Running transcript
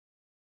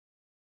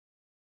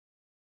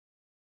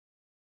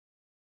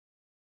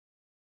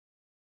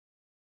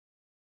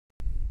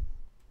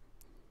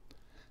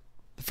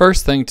The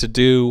first thing to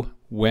do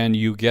when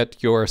you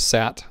get your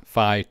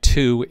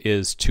Sat-FI2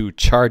 is to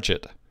charge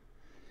it.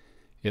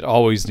 It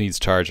always needs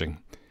charging.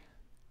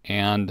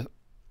 And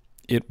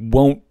it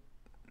won't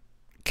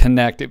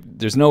connect.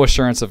 There's no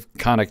assurance of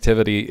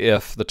connectivity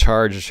if the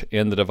charge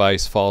in the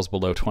device falls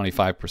below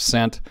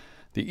 25%.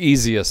 The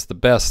easiest, the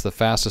best, the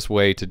fastest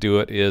way to do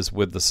it is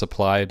with the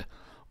supplied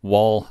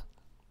wall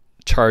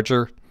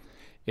charger.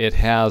 It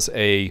has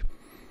a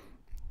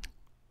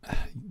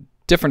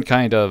different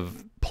kind of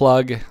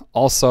plug.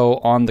 Also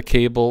on the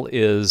cable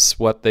is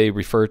what they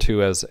refer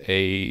to as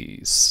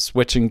a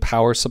switching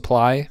power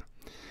supply,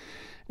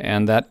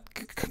 and that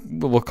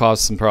will cause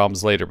some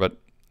problems later, but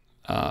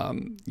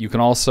you can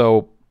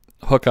also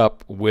hook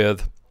up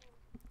with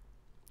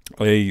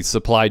a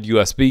supplied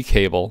USB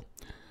cable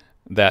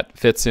that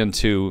fits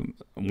into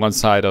one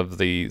side of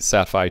the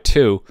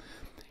Sat-FI2,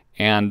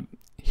 and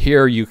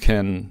here you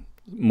can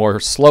more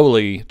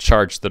slowly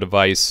charge the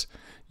device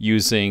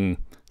using,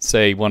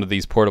 say, one of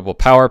these portable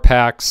power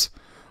packs,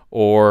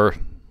 or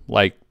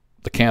like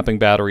the camping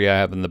battery I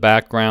have in the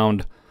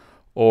background,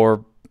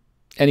 or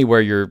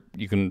anywhere you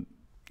can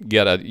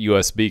get a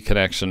USB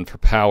connection for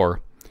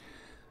power.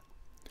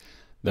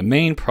 The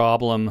main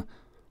problem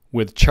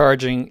with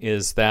charging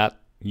is that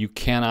you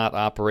cannot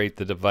operate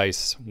the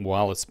device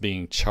while it's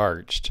being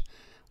charged,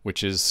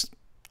 which is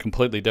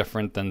completely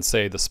different than,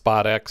 say, the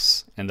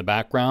SpotX in the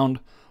background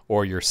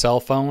or your cell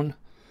phone,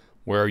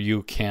 where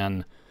you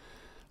can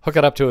hook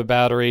it up to a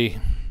battery,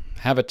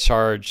 have it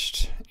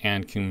charged,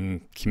 and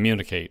can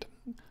communicate.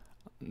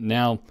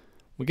 Now,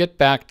 we get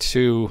back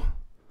to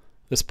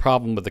this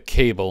problem with the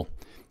cable,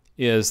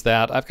 is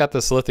that I've got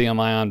this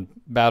lithium-ion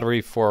battery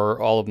for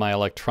all of my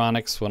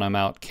electronics when I'm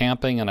out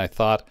camping, and I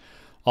thought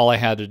all I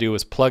had to do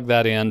was plug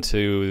that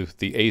into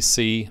the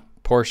AC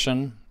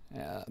portion,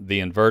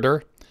 the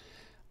inverter,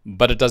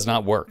 but it does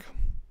not work.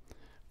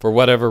 For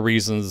whatever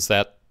reasons,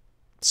 that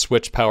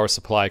switch power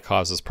supply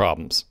causes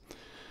problems.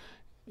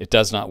 It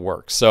does not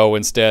work. So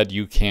instead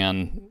you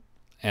can,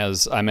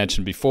 as I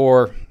mentioned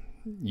before,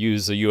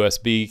 use a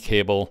USB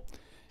cable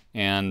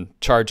and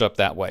charge up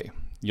that way.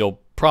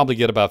 You'll probably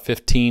get about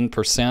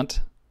 15%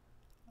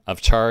 of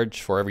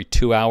charge for every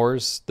 2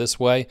 hours this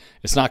way.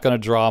 It's not going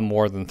to draw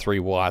more than 3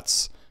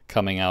 watts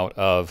coming out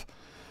of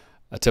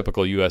a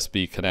typical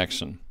USB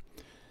connection.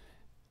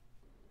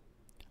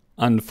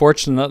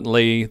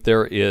 Unfortunately,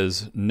 there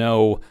is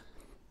no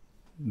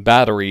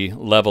battery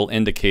level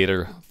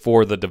indicator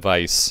for the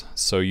device,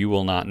 so you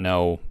will not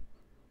know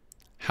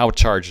how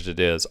charged it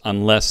is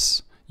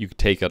unless you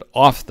take it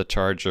off the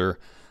charger,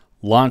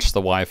 launch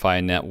the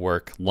Wi-Fi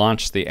network,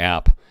 launch the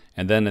app,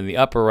 and then in the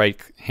upper right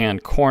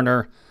hand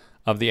corner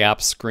of the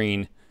app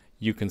screen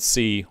you can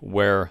see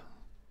where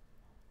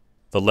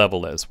the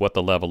level is, what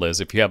the level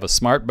is. If you have a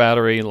smart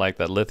battery like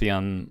that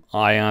lithium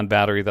ion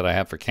battery that I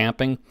have for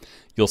camping,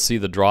 you'll see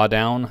the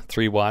drawdown,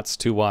 3 watts,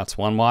 2 watts,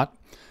 1 watt.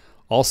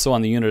 Also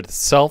on the unit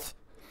itself,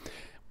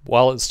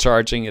 while it's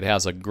charging, it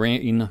has a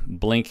green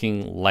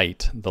blinking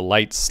light. The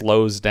light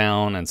slows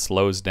down and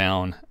slows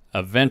down.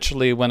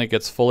 Eventually, when it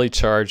gets fully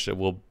charged, it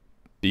will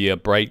be a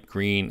bright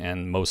green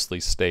and mostly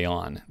stay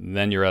on. And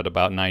then you're at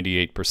about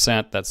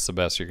 98%. That's the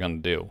best you're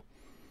going to do.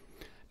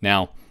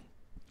 Now,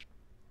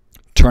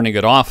 turning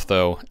it off,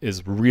 though,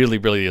 is really,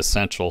 really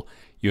essential.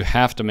 You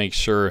have to make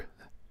sure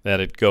that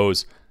it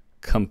goes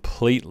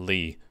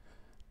completely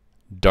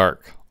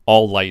dark.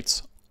 All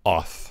lights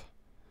off.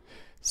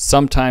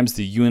 Sometimes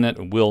the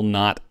unit will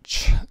not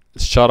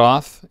shut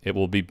off. It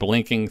will be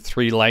blinking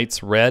 3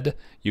 lights red.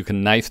 You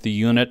can knife the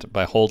unit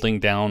by holding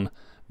down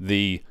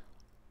the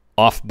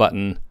off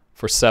button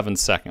for 7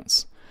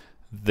 seconds.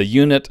 The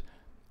unit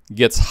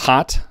gets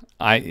hot.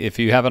 If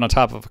you have it on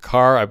top of a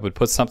car, I would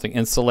put something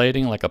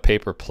insulating like a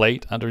paper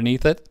plate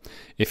underneath it.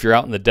 If you're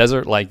out in the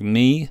desert like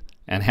me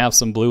and have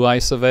some blue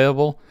ice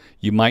available,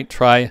 you might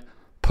try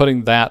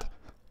putting that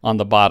on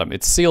the bottom.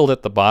 It's sealed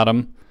at the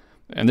bottom,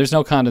 and there's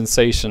no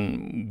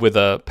condensation with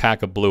a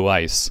pack of blue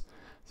ice.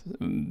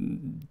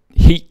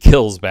 Heat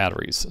kills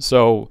batteries,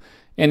 so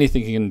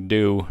anything you can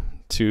do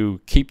to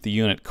keep the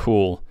unit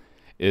cool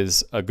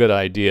is a good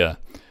idea.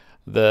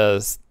 The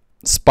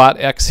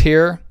SpotX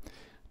here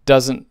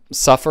doesn't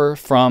suffer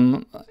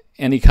from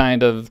any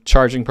kind of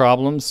charging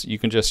problems. You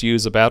can just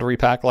use a battery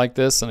pack like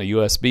this and a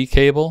USB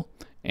cable,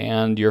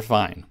 and you're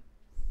fine.